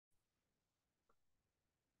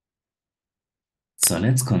So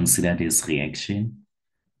let's consider this reaction.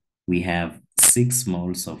 We have 6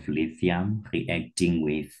 moles of lithium reacting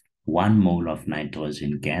with 1 mole of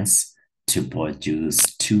nitrogen gas to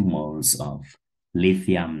produce 2 moles of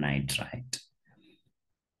lithium nitride.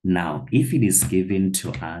 Now, if it is given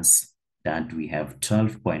to us that we have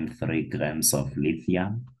 12.3 grams of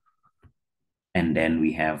lithium, and then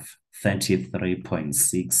we have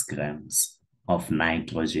 33.6 grams of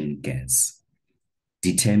nitrogen gas,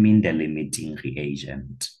 determine the limiting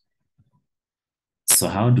reagent. So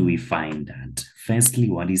how do we find that? Firstly,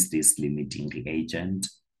 what is this limiting reagent?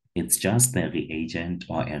 It's just a reagent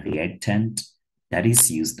or a reactant that is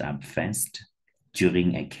used up first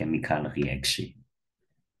during a chemical reaction.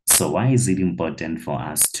 So why is it important for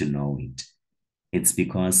us to know it? It's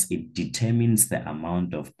because it determines the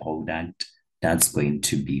amount of product that's going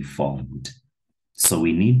to be formed. So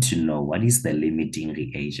we need to know what is the limiting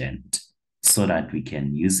reagent so that we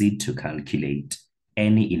can use it to calculate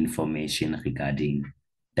any information regarding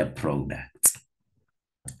the product.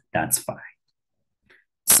 That's fine.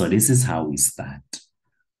 So this is how we start.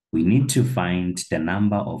 We need to find the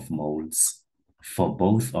number of moles for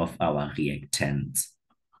both of our reactants,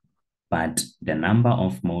 but the number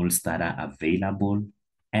of moles that are available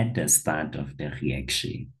at the start of the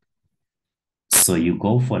reaction. So you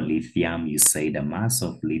go for lithium, you say the mass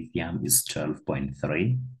of lithium is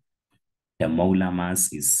 12.3. The molar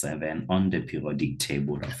mass is 7 on the periodic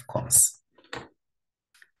table, of course.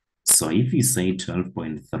 So if you say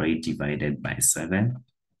 12.3 divided by 7,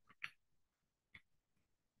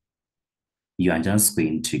 you are just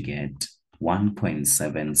going to get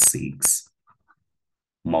 1.76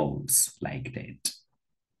 moles like that.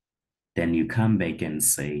 Then you come back and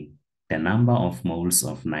say the number of moles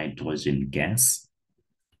of nitrogen gas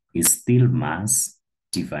is still mass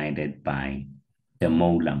divided by the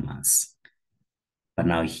molar mass. But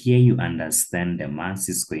now here you understand the mass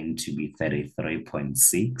is going to be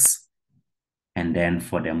 33.6. And then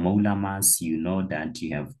for the molar mass, you know that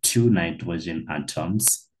you have 2 nitrogen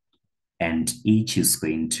atoms and each is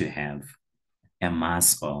going to have a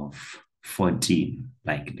mass of 14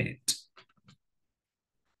 like that.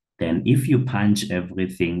 Then if you punch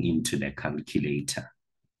everything into the calculator,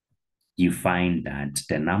 you find that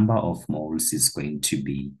the number of moles is going to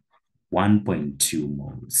be 1.2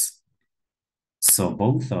 moles. So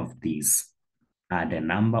both of these are the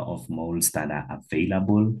number of moles that are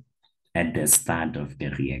available at the start of the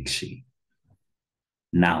reaction.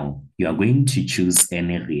 Now, you are going to choose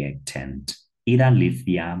any reactant, either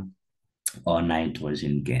lithium or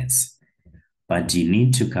nitrogen gas, but you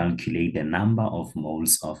need to calculate the number of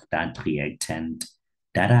moles of that reactant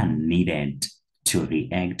that are needed to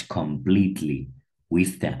react completely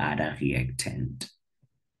with the other reactant.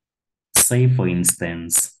 Say, for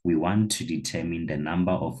instance, we want to determine the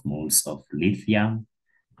number of moles of lithium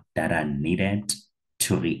that are needed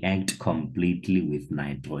to react completely with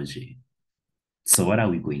nitrogen. So what are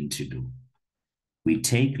we going to do? We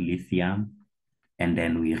take lithium and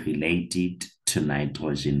then we relate it to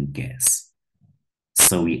nitrogen gas.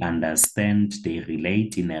 So we understand they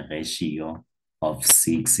relate in a ratio of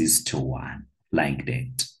 6:1, like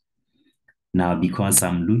that. Now, because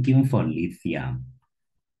I'm looking for lithium,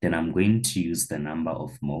 then I'm going to use the number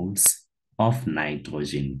of moles of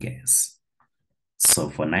nitrogen gas. So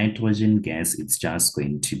for nitrogen gas, it's just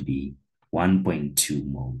going to be 1.2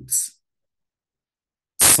 moles.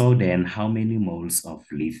 So then how many moles of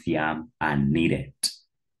lithium are needed?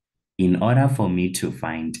 In order for me to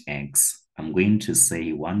find X, I'm going to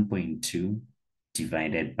say 1.2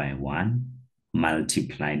 divided by 1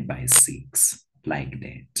 multiplied by 6, like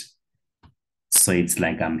that. So it's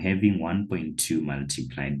like I'm having 1.2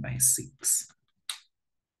 multiplied by 6.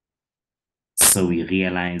 So we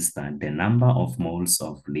realize that the number of moles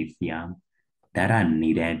of lithium that are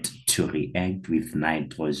needed to react with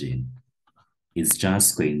nitrogen is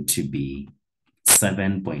just going to be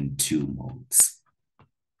 7.2 moles.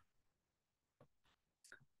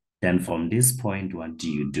 Then from this point, what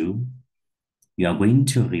do? You are going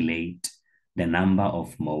to relate the number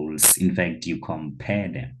of moles. In fact, you compare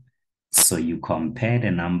them. So you compare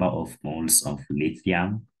the number of moles of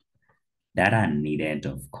lithium that are needed,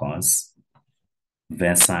 of course,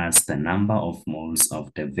 versus the number of moles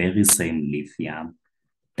of the very same lithium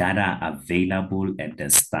that are available at the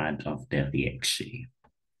start of the reaction.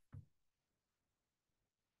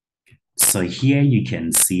 So here you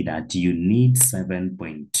can see that you need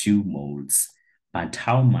 7.2 moles, but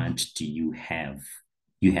how much do you have?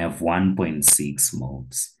 You have 1.6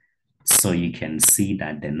 moles. So you can see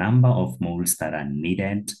that the number of moles that are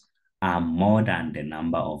needed are more than the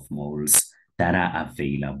number of moles that are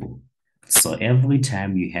available. So every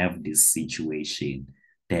time you have this situation,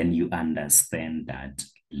 then you understand that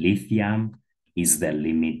lithium is the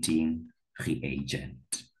limiting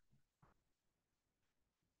reagent,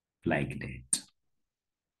 like that.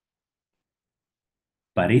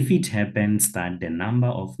 But if it happens that the number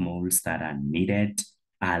of moles that are needed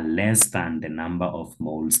are less than the number of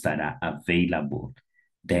moles that are available,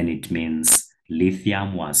 then it means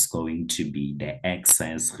lithium was going to be the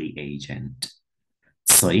excess reagent.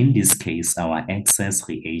 So in this case, our excess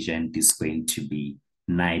reagent is going to be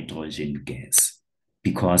nitrogen gas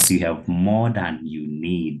because you have more than you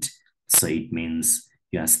need. So it means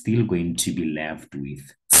you are still going to be left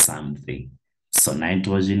with something. So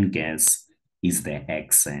nitrogen gas is the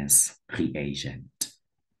excess reagent.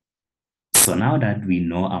 So now that we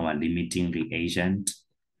know our limiting reagent,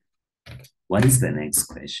 what is the next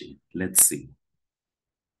question? Let's see.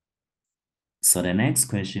 So the next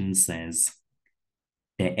question says,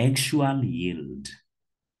 the actual yield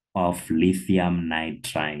of lithium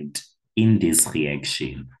nitride in this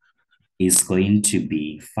reaction is going to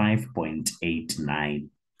be 5.89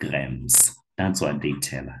 grams. That's what they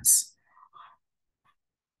tell us.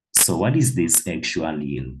 So what is this actual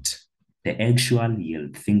yield? The actual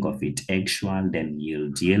yield, think of it, actual, then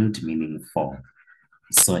yield. Yield meaning 4.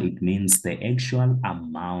 So it means the actual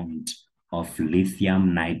amount of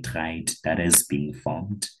lithium nitride that has been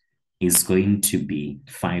formed is going to be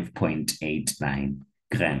 5.89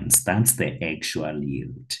 grams. That's the actual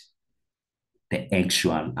yield, the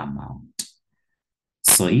actual amount.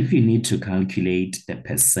 So if you need to calculate the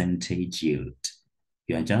percentage yield,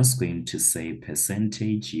 you are just going to say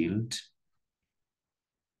percentage yield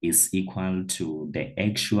is equal to the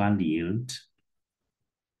actual yield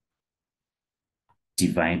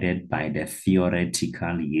divided by the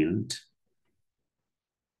theoretical yield.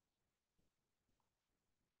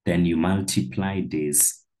 Then you multiply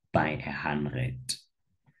this by 100.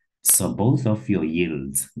 So both of your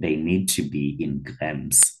yields, they need to be in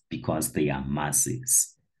grams because they are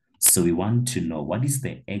masses. So we want to know what is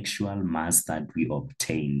the actual mass that we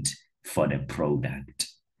obtained for the product.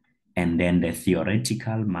 And then the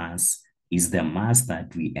theoretical mass is the mass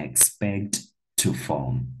that we expect to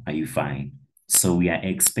form. Are you fine? So we are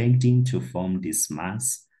expecting to form this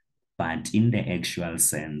mass, but in the actual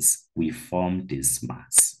sense, we form this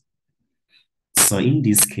mass. So in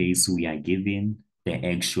this case, we are given the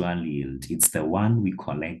actual yield. It's the one we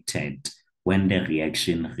collected when the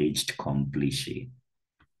reaction reached completion.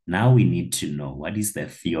 Now we need to know what is the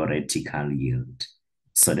theoretical yield.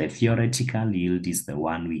 So the theoretical yield is the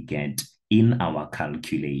one we get in our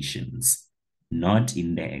calculations, not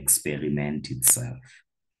in the experiment itself.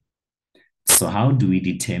 So how do we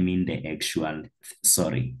determine the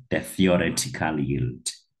theoretical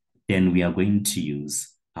yield? Then we are going to use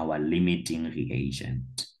our limiting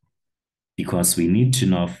reagent because we need to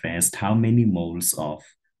know first how many moles of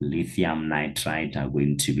lithium nitride are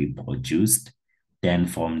going to be produced. Then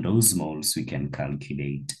from those moles, we can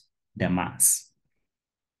calculate the mass.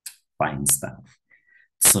 Fine stuff.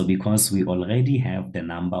 So because we already have the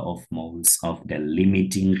number of moles of the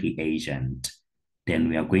limiting reagent, then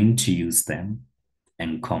we are going to use them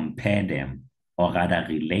and compare them, or rather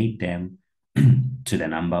relate them to the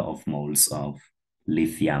number of moles of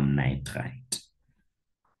lithium nitride.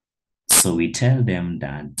 So we tell them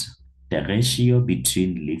that the ratio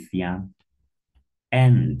between lithium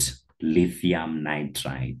and lithium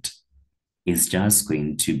nitride is just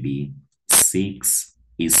going to be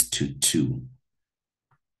 6:2,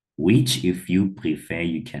 which if you prefer,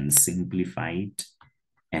 you can simplify it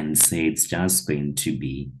and say it's just going to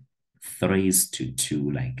be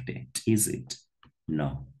 3:2 like that. Is it?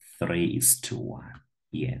 No, 3:1.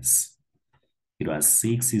 Yes. It was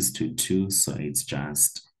 6:2, so it's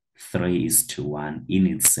just 3:1 in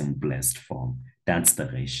its simplest form. That's the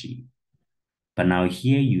ratio. But now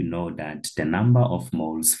here you know that the number of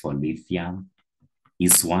moles for lithium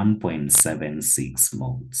is 1.76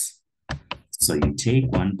 moles. So you take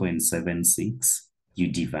 1.76, you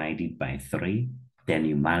divide it by 3, then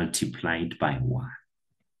you multiply it by 1.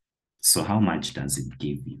 So how much does it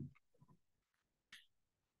give you?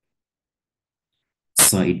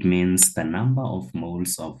 So it means the number of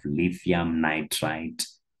moles of lithium nitride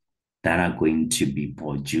that are going to be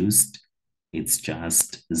produced, it's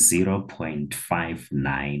just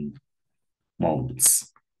 0.59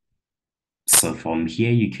 moles. So from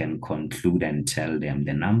here, you can conclude and tell them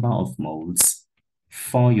the number of moles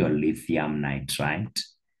for your lithium nitride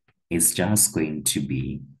is just going to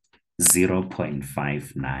be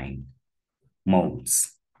 0.59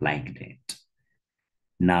 moles, like that.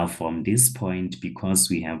 Now, from this point, because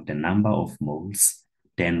we have the number of moles,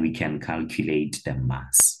 then we can calculate the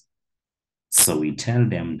mass. So we tell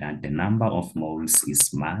them that the number of moles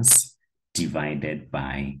is mass divided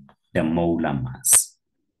by the molar mass.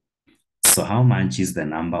 So how much is the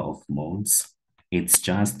number of moles? It's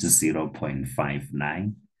just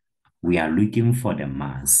 0.59. We are looking for the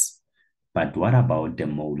mass, but what about the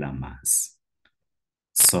molar mass?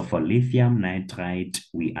 So for lithium nitride,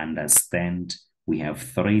 we understand we have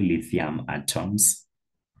 3 lithium atoms.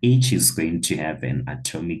 Each is going to have an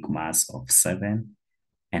atomic mass of 7,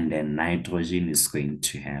 and then nitrogen is going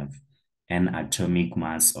to have an atomic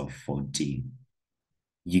mass of 14.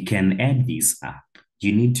 You can add these up.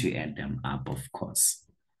 You need to add them up, of course.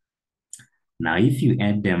 Now, if you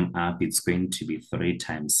add them up, it's going to be 3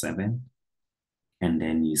 times 7, and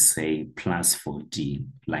then you say plus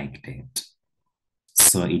 14, like that.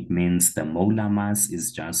 So it means the molar mass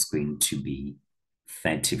is just going to be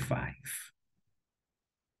 35.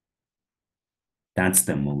 That's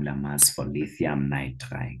the molar mass for lithium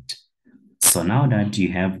nitride. So now that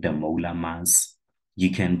you have the molar mass,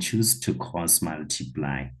 you can choose to cross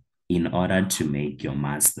multiply in order to make your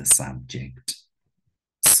mass the subject.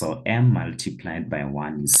 So m multiplied by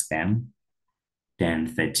 1 is m, then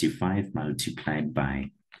 35 multiplied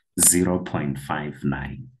by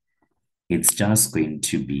 0.59. It's just going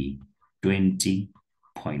to be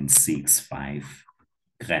 20.65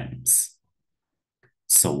 grams.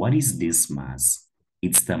 So what is this mass?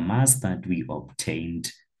 It's the mass that we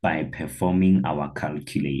obtained by performing our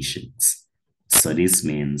calculations. So this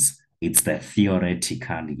means it's the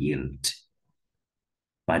theoretical yield.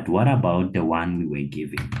 But what about the one we were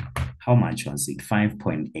given? How much was it?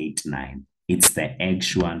 5.89. It's the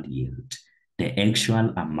actual yield, the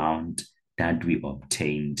actual amount that we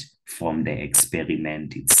obtained from the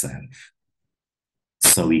experiment itself.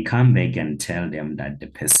 So we come back and tell them that the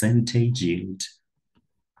percentage yield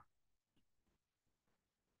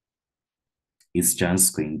is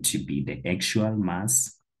just going to be the actual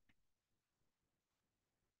mass,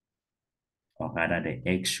 or rather the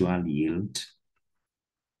actual yield,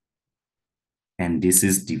 and this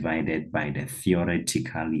is divided by the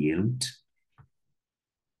theoretical yield.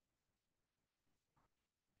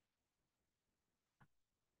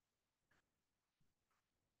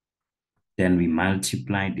 Then we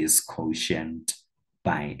multiply this quotient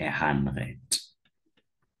by 100.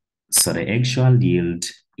 So the actual yield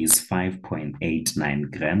is 5.89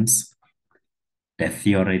 grams. The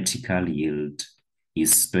theoretical yield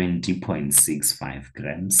is 20.65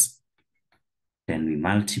 grams. Then we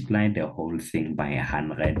multiply the whole thing by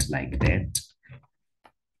 100 like that.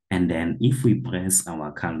 And then if we press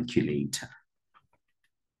our calculator,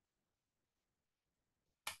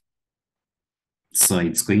 so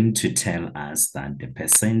it's going to tell us that the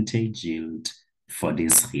percentage yield for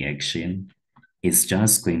this reaction is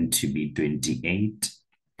just going to be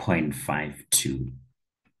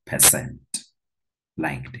 28.52%,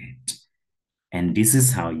 like that. And this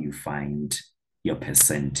is how you find your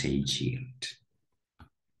percentage yield.